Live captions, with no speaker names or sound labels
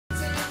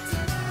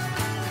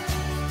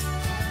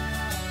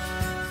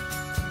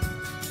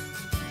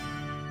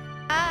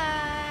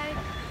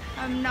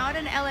I'm not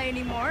in LA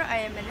anymore, I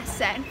am in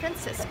San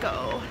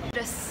Francisco. It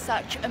is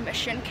such a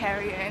mission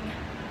carrying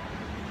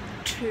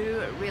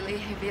 2 really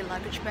heavy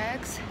luggage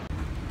bags.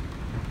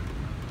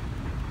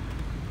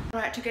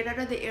 Right, to get out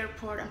of the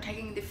airport, I'm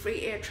taking the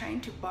free air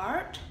train to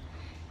BART,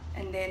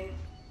 and then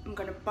I'm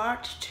gonna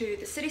BART to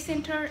the city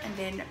center and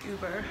then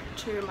Uber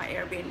to my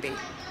Airbnb.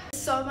 It's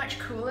so much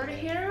cooler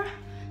here.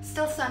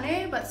 Still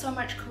sunny, but so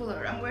much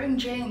cooler. I'm wearing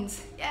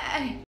jeans.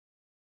 Yay!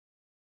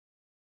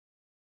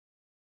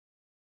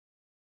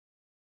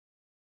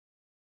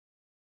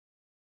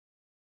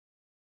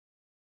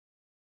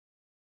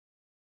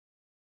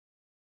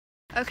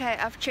 Okay,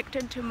 I've checked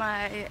into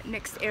my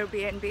next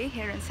Airbnb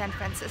here in San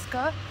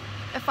Francisco.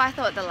 If I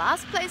thought the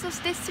last place was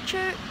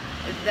destitute,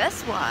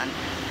 this one,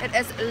 it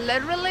is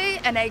literally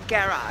in a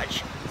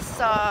garage.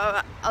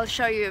 So I'll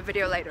show you a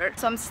video later.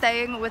 So I'm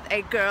staying with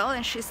a girl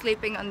and she's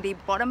sleeping on the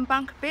bottom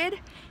bunk bed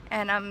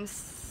and I'm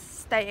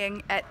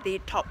staying at the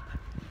top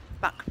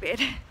bunk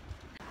bed.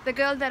 The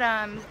girl that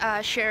I'm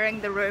sharing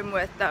the room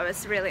with though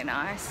is really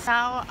nice.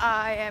 Now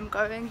I am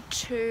going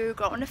to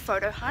go on a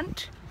photo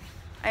hunt.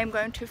 I am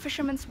going to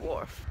Fisherman's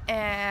Wharf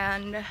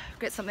and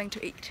get something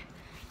to eat.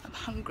 I'm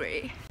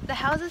hungry. The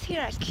houses here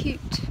are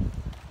cute.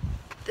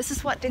 This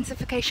is what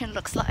densification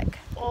looks like.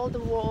 All the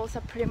walls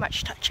are pretty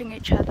much touching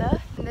each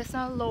other and there's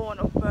no lawn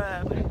or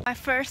berm. My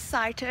first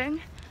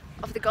sighting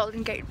of the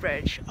Golden Gate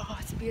Bridge. Oh,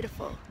 it's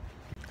beautiful.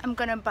 I'm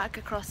gonna bike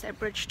across that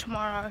bridge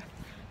tomorrow.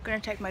 I'm gonna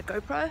take my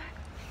GoPro,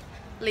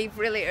 leave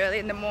really early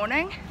in the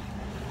morning.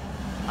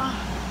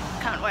 Oh,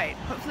 can't wait.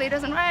 Hopefully it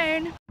doesn't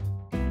rain.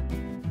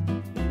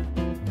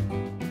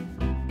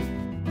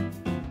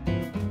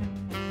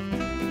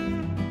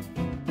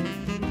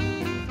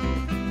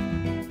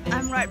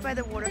 Right by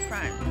the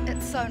waterfront.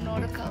 It's so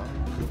nautical.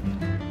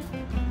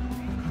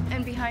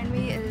 And behind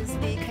me is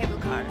the cable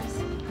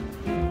cars.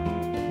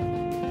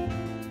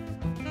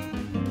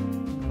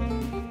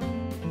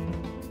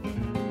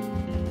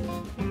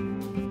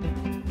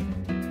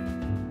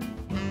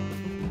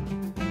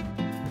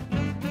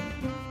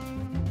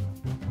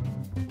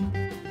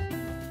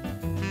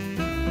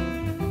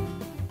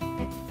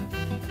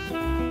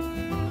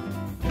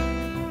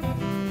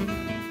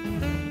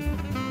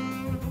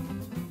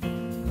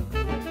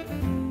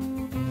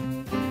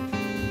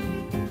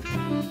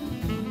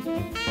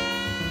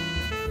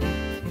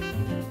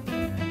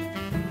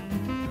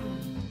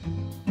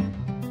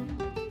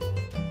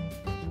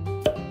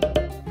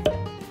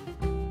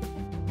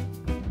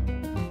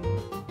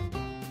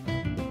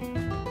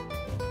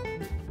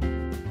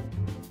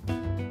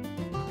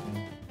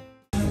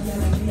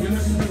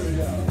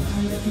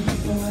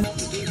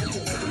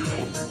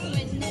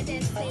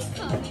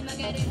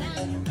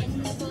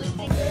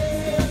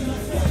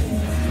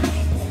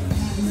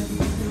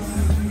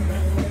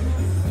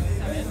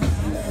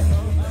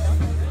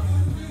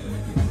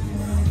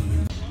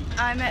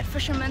 I'm at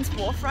Fisherman's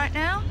Wharf right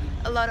now.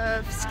 A lot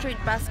of street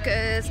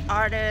buskers,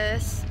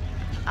 artists,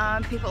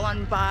 people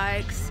on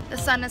bikes. The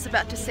sun is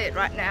about to set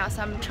right now,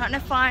 so I'm trying to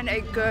find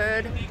a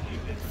good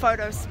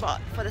photo spot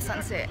for the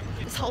sunset.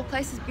 This whole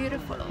place is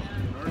beautiful.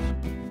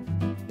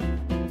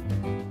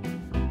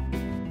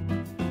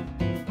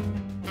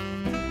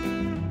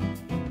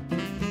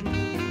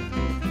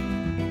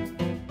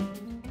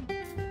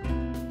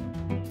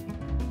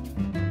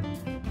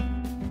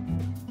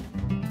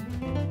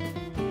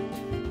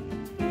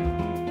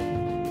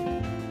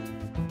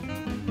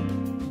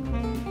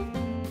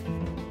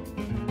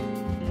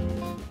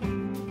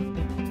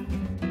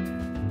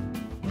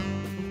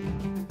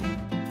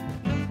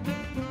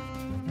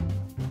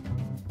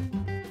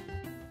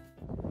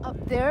 Up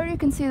there you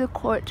can see the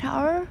court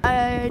tower.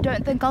 I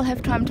don't think I'll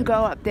have time to go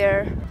up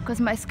there because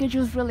my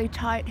schedule's really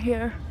tight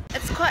here.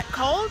 It's quite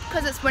cold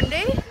because it's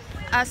windy,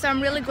 so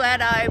I'm really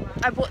glad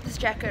I bought this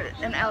jacket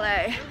in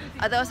LA,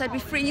 otherwise I'd be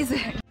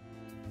freezing.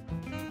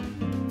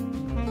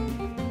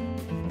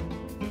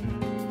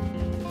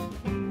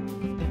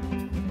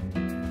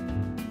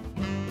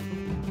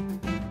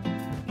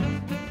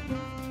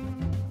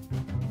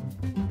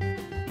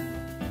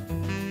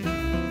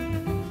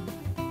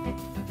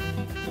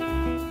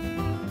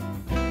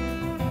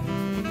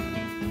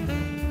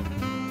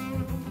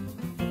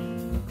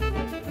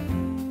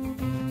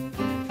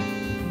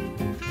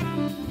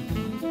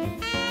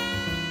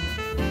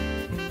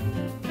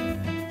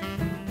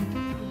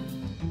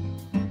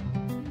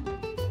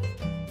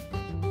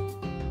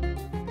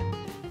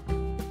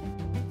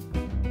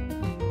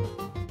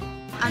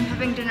 I'm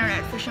having dinner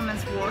at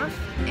Fisherman's Wharf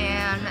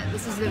and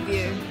this is the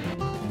view.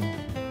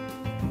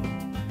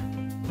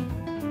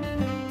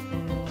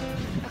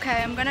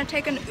 Okay, I'm gonna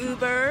take an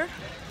Uber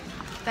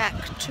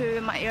back to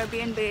my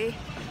Airbnb.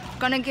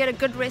 Gonna get a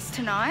good rest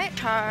tonight,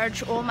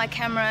 charge all my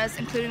cameras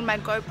including my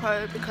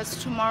GoPro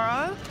because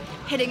tomorrow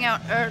heading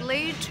out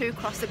early to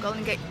cross the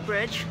Golden Gate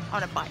Bridge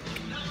on a bike.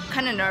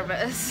 Kinda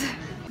nervous.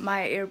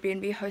 My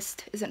Airbnb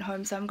host isn't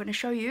home, so I'm gonna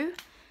show you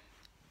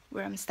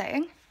where I'm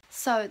staying.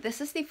 So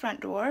this is the front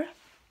door.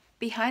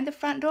 Behind the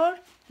front door,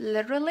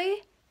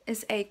 literally,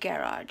 is a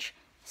garage.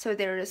 So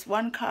there is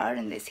one car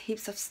and there's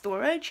heaps of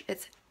storage.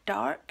 It's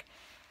dark.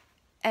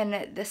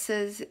 And this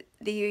is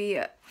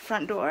the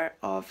front door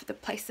of the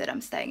place that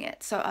I'm staying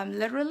at. So I'm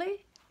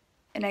literally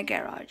in a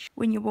garage.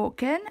 When you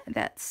walk in,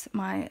 that's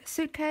my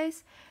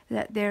suitcase.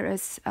 That there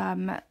is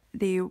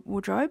the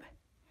wardrobe,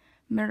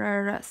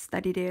 mirror,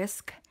 study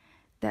desk.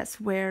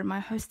 That's where my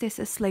hostess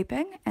is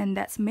sleeping, and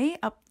that's me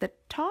up the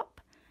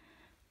top.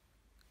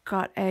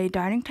 Got a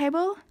dining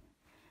table,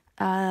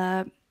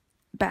 a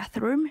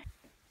bathroom,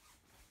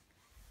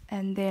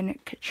 and then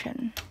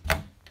kitchen.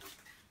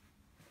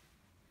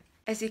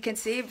 As you can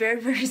see,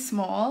 very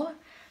small.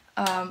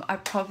 I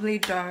probably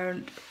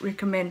don't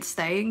recommend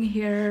staying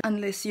here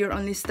unless you're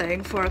only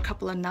staying for a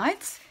couple of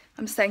nights.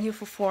 I'm staying here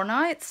for 4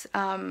 nights.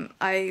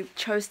 I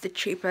chose the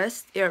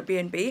cheapest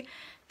Airbnb.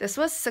 This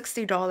was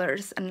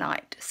 $60 a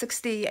night,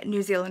 60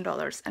 New Zealand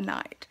dollars a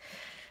night.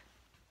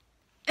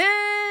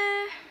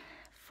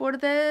 For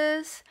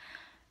this,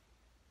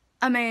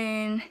 I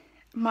mean,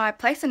 my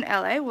place in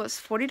LA was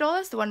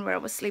 $40, the one where I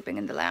was sleeping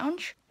in the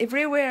lounge.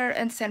 Everywhere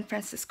in San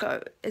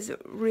Francisco is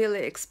really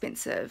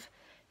expensive.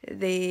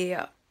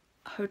 The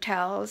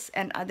hotels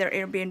and other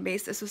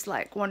Airbnbs, this was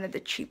like one of the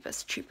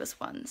cheapest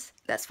ones.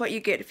 That's what you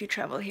get if you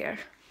travel here.